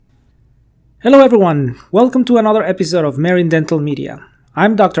Hello everyone, welcome to another episode of Marin Dental Media.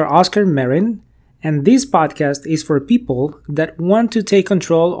 I'm Dr. Oscar Marin, and this podcast is for people that want to take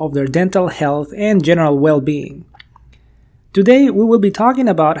control of their dental health and general well-being. Today we will be talking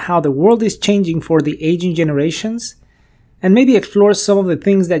about how the world is changing for the aging generations and maybe explore some of the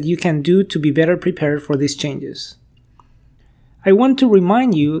things that you can do to be better prepared for these changes. I want to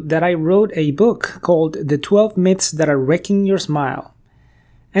remind you that I wrote a book called The 12 Myths That Are Wrecking Your Smile,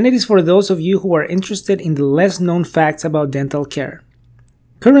 and it is for those of you who are interested in the less known facts about dental care.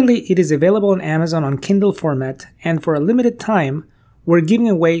 Currently, it is available on Amazon on Kindle format, and for a limited time, we're giving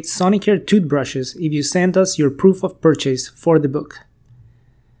away Sonicare toothbrushes if you send us your proof of purchase for the book.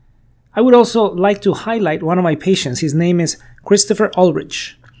 I would also like to highlight one of my patients. His name is Christopher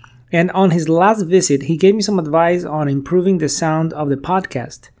Ulrich, and on his last visit, he gave me some advice on improving the sound of the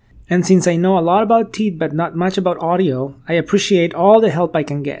podcast. And since I know a lot about teeth but not much about audio, I appreciate all the help I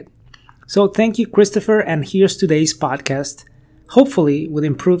can get. So thank you, Christopher, and here's today's podcast, hopefully with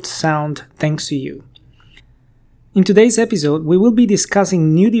improved sound thanks to you. In today's episode, we will be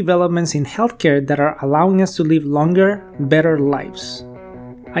discussing new developments in healthcare that are allowing us to live longer, better lives.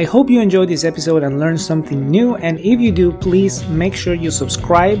 I hope you enjoyed this episode and learned something new, and if you do, please make sure you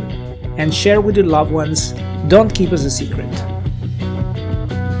subscribe and share with your loved ones. Don't keep us a secret.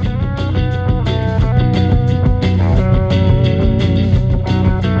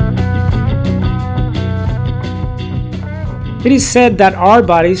 It is said that our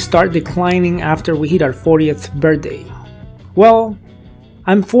bodies start declining after we hit our 40th birthday. Well,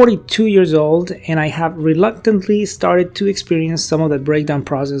 I'm 42 years old and I have reluctantly started to experience some of that breakdown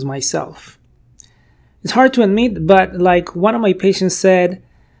process myself. It's hard to admit, but like one of my patients said,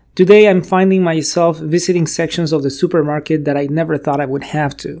 today I'm finding myself visiting sections of the supermarket that I never thought I would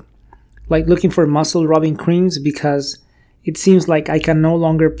have to. Like looking for muscle rubbing creams because it seems like I can no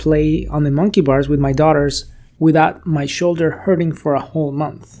longer play on the monkey bars with my daughters without my shoulder hurting for a whole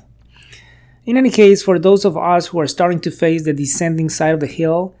month. In any case, for those of us who are starting to face the descending side of the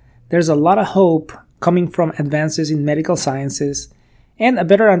hill, there's a lot of hope coming from advances in medical sciences and a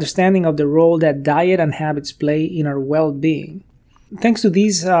better understanding of the role that diet and habits play in our well-being. Thanks to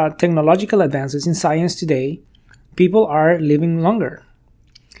these technological advances in science today, people are living longer.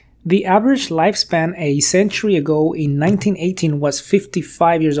 The average lifespan a century ago in 1918 was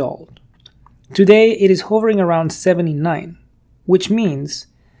 55 years old. Today, it is hovering around 79, which means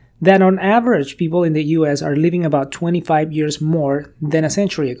that on average, people in the US are living about 25 years more than a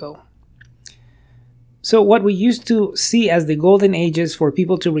century ago. So what we used to see as the golden ages for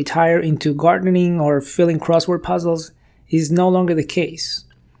people to retire into gardening or filling crossword puzzles is no longer the case.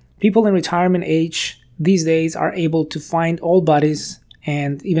 People in retirement age these days are able to find old bodies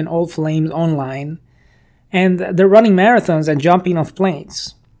and even old flames online, and they're running marathons and jumping off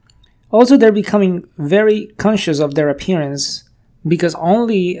planes. Also, they're becoming very conscious of their appearance because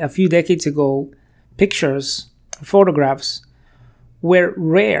only a few decades ago, photographs were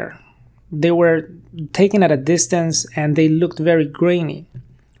rare. They were taken at a distance and they looked very grainy.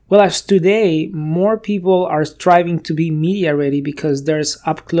 Well, as today, more people are striving to be media ready because there's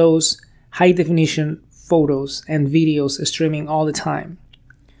up-close, high-definition photos and videos streaming all the time.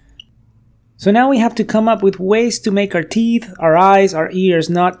 So now we have to come up with ways to make our teeth, our eyes, our ears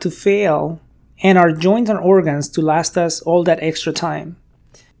not to fail, and our joints and organs to last us all that extra time.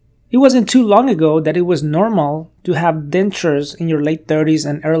 It wasn't too long ago that it was normal to have dentures in your late 30s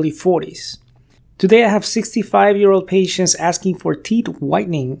and early 40s. Today I have 65-year-old patients asking for teeth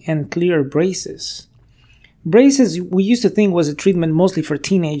whitening and clear braces. Braces we used to think was a treatment mostly for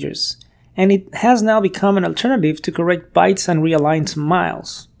teenagers, and it has now become an alternative to correct bites and realign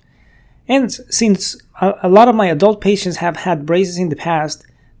smiles. And since a lot of my adult patients have had braces in the past,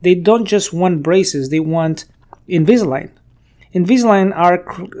 they don't just want braces, they want Invisalign. Invisalign are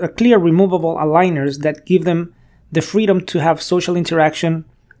clear removable aligners that give them the freedom to have social interaction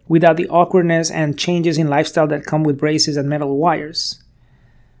without the awkwardness and changes in lifestyle that come with braces and metal wires.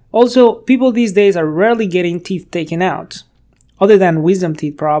 Also, people these days are rarely getting teeth taken out, other than wisdom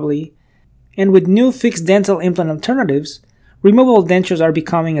teeth probably, and with new fixed dental implant alternatives, removable dentures are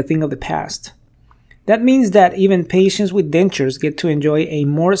becoming a thing of the past. That means that even patients with dentures get to enjoy a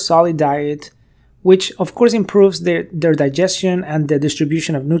more solid diet, which of course improves their digestion and the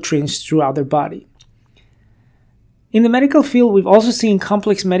distribution of nutrients throughout their body. In the medical field, we've also seen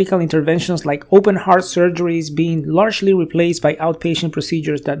complex medical interventions like open heart surgeries being largely replaced by outpatient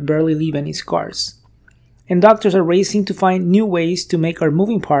procedures that barely leave any scars. And doctors are racing to find new ways to make our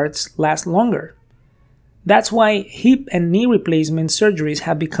moving parts last longer. That's why hip and knee replacement surgeries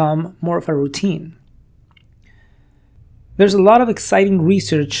have become more of a routine. There's a lot of exciting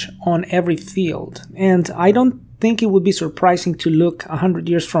research on every field, and I don't think it would be surprising to look 100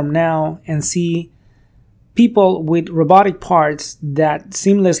 years from now and see people with robotic parts that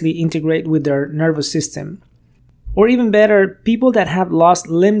seamlessly integrate with their nervous system. Or even better, people that have lost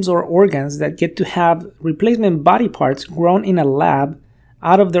limbs or organs that get to have replacement body parts grown in a lab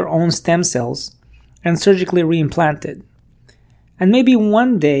out of their own stem cells and surgically reimplanted. And maybe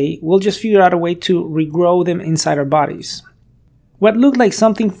one day we'll just figure out a way to regrow them inside our bodies. What looked like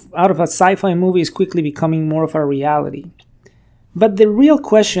something out of a sci-fi movie is quickly becoming more of a reality. But the real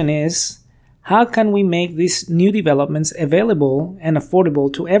question is, how can we make these new developments available and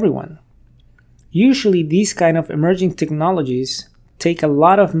affordable to everyone? Usually these kind of emerging technologies take a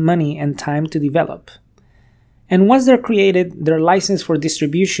lot of money and time to develop. And once they're created, they're licensed for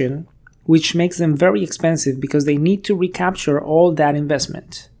distribution, which makes them very expensive because they need to recapture all that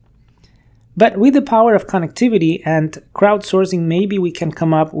investment. But with the power of connectivity and crowdsourcing, maybe we can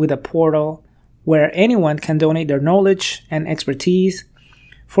come up with a portal where anyone can donate their knowledge and expertise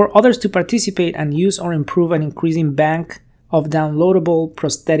for others to participate and use or improve an increasing bank of downloadable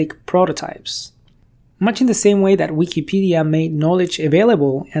prosthetic prototypes. Much in the same way that Wikipedia made knowledge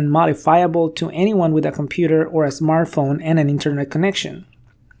available and modifiable to anyone with a computer or a smartphone and an internet connection.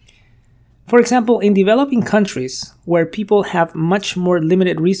 For example, in developing countries where people have much more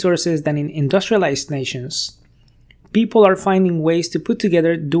limited resources than in industrialized nations, people are finding ways to put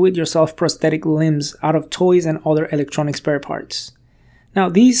together do-it-yourself prosthetic limbs out of toys and other electronic spare parts. Now,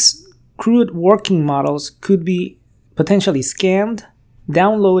 these crude working models could be potentially scanned,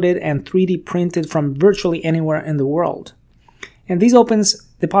 downloaded, and 3D printed from virtually anywhere in the world. And this opens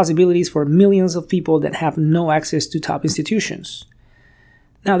the possibilities for millions of people that have no access to top institutions.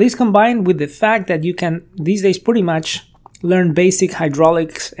 Now, this combined with the fact that you can these days pretty much learn basic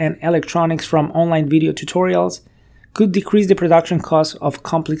hydraulics and electronics from online video tutorials could decrease the production cost of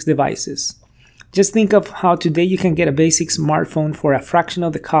complex devices. Just think of how today you can get a basic smartphone for a fraction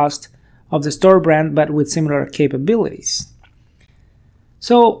of the cost of the store brand, but with similar capabilities.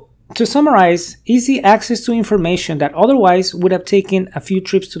 So, to summarize, easy access to information that otherwise would have taken a few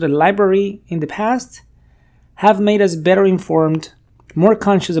trips to the library in the past have made us better informed, more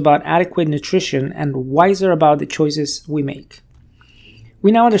conscious about adequate nutrition, and wiser about the choices we make.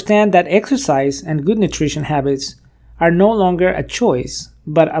 We now understand that exercise and good nutrition habits are no longer a choice,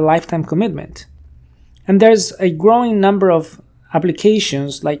 but a lifetime commitment. And there's a growing number of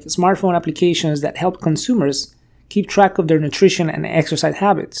applications, like smartphone applications, that help consumers keep track of their nutrition and exercise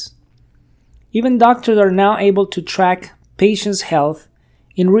habits. Even doctors are now able to track patients' health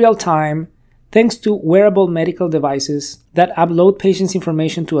in real time thanks to wearable medical devices that upload patients'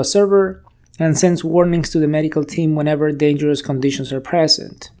 information to a server and sends warnings to the medical team whenever dangerous conditions are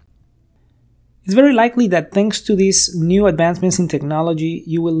present. It's very likely that thanks to these new advancements in technology,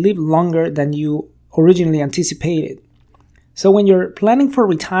 you will live longer than you originally anticipated. So when you're planning for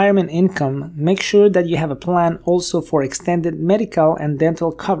retirement income, make sure that you have a plan also for extended medical and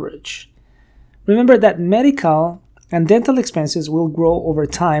dental coverage. Remember that medical and dental expenses will grow over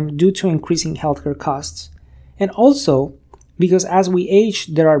time due to increasing healthcare costs, and also because as we age,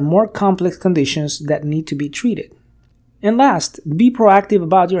 there are more complex conditions that need to be treated. And last, be proactive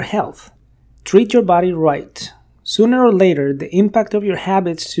about your health. Treat your body right. Sooner or later, the impact of your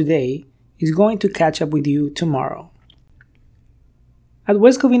habits today is going to catch up with you tomorrow. At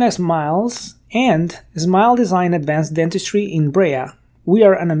West Covina Smiles and Smile Design Advanced Dentistry in Brea, we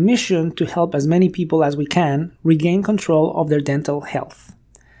are on a mission to help as many people as we can regain control of their dental health.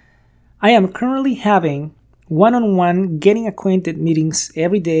 I am currently having one-on-one getting acquainted meetings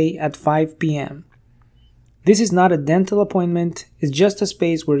every day at 5 p.m. This is not a dental appointment, it's just a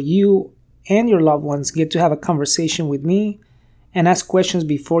space where you and your loved ones get to have a conversation with me and ask questions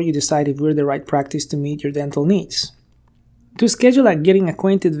before you decide if we're the right practice to meet your dental needs. To schedule a getting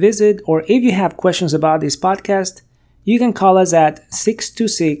acquainted visit, or if you have questions about this podcast, you can call us at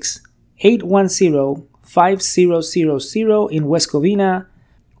 626-810-5000 in West Covina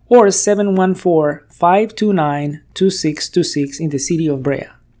or 714-529-2626 in the city of Brea.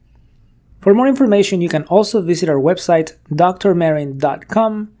 For more information, you can also visit our website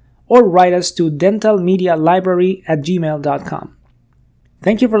drmarin.com or write us to dentalmedialibrary@gmail.com.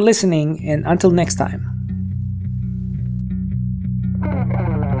 Thank you for listening, and until next time.